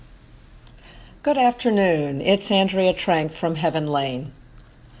Good afternoon. It's Andrea Trank from Heaven Lane.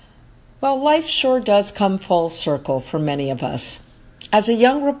 Well, life sure does come full circle for many of us. As a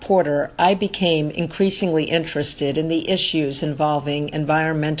young reporter, I became increasingly interested in the issues involving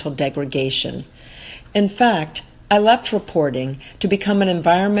environmental degradation. In fact, I left reporting to become an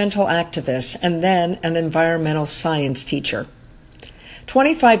environmental activist and then an environmental science teacher.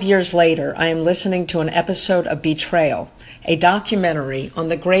 25 years later, I am listening to an episode of Betrayal, a documentary on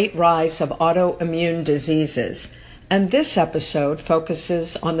the great rise of autoimmune diseases. And this episode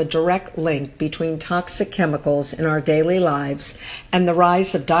focuses on the direct link between toxic chemicals in our daily lives and the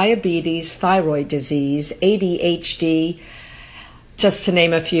rise of diabetes, thyroid disease, ADHD, just to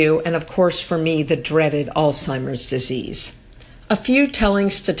name a few, and of course for me, the dreaded Alzheimer's disease. A few telling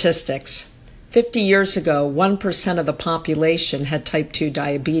statistics. 50 years ago, 1% of the population had type 2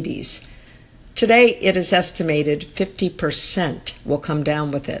 diabetes. Today, it is estimated 50% will come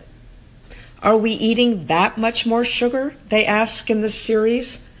down with it. Are we eating that much more sugar, they ask in this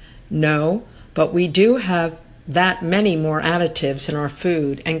series? No, but we do have that many more additives in our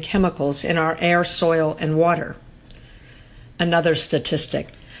food and chemicals in our air, soil, and water. Another statistic.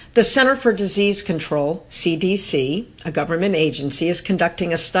 The Center for Disease Control, CDC, a government agency, is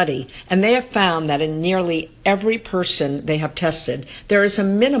conducting a study, and they have found that in nearly every person they have tested, there is a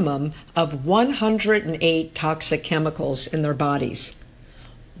minimum of 108 toxic chemicals in their bodies.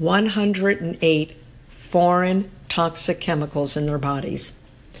 108 foreign toxic chemicals in their bodies.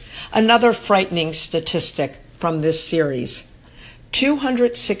 Another frightening statistic from this series.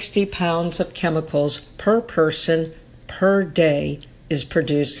 260 pounds of chemicals per person per day is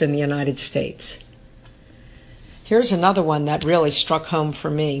produced in the United States. Here's another one that really struck home for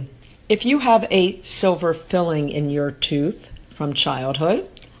me. If you have a silver filling in your tooth from childhood,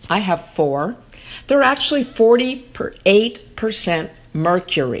 I have 4, they're actually 48%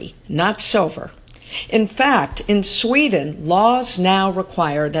 mercury, not silver. In fact, in Sweden, laws now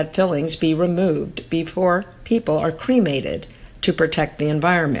require that fillings be removed before people are cremated to protect the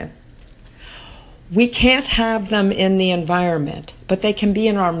environment. We can't have them in the environment, but they can be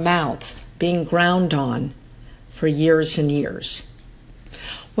in our mouths, being ground on for years and years.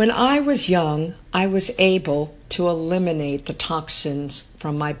 When I was young, I was able to eliminate the toxins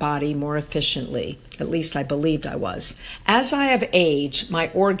from my body more efficiently. At least I believed I was. As I have aged, my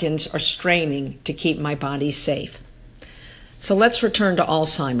organs are straining to keep my body safe. So let's return to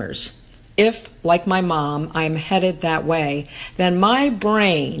Alzheimer's. If, like my mom, I am headed that way, then my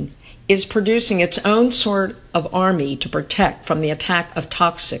brain is producing its own sort of army to protect from the attack of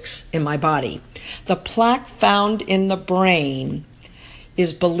toxics in my body. The plaque found in the brain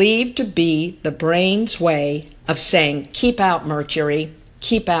is believed to be the brain's way of saying, keep out mercury,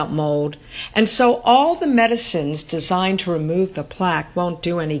 keep out mold. And so all the medicines designed to remove the plaque won't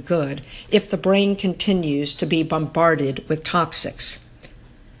do any good if the brain continues to be bombarded with toxics.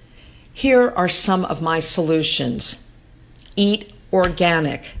 Here are some of my solutions. Eat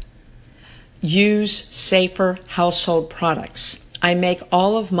organic. Use safer household products. I make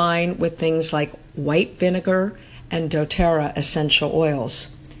all of mine with things like white vinegar and doTERRA essential oils.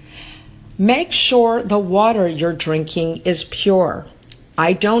 Make sure the water you're drinking is pure.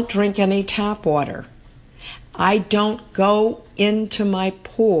 I don't drink any tap water. I don't go into my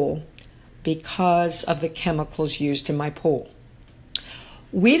pool because of the chemicals used in my pool.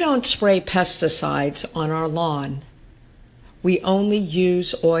 We don't spray pesticides on our lawn. We only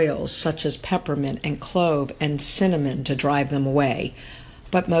use oils such as peppermint and clove and cinnamon to drive them away,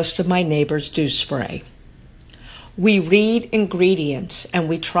 but most of my neighbors do spray. We read ingredients and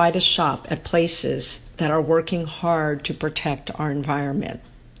we try to shop at places that are working hard to protect our environment.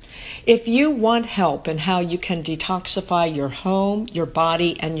 If you want help in how you can detoxify your home, your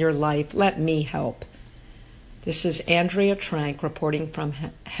body, and your life, let me help. This is Andrea Trank reporting from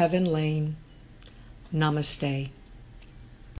Heaven Lane. Namaste.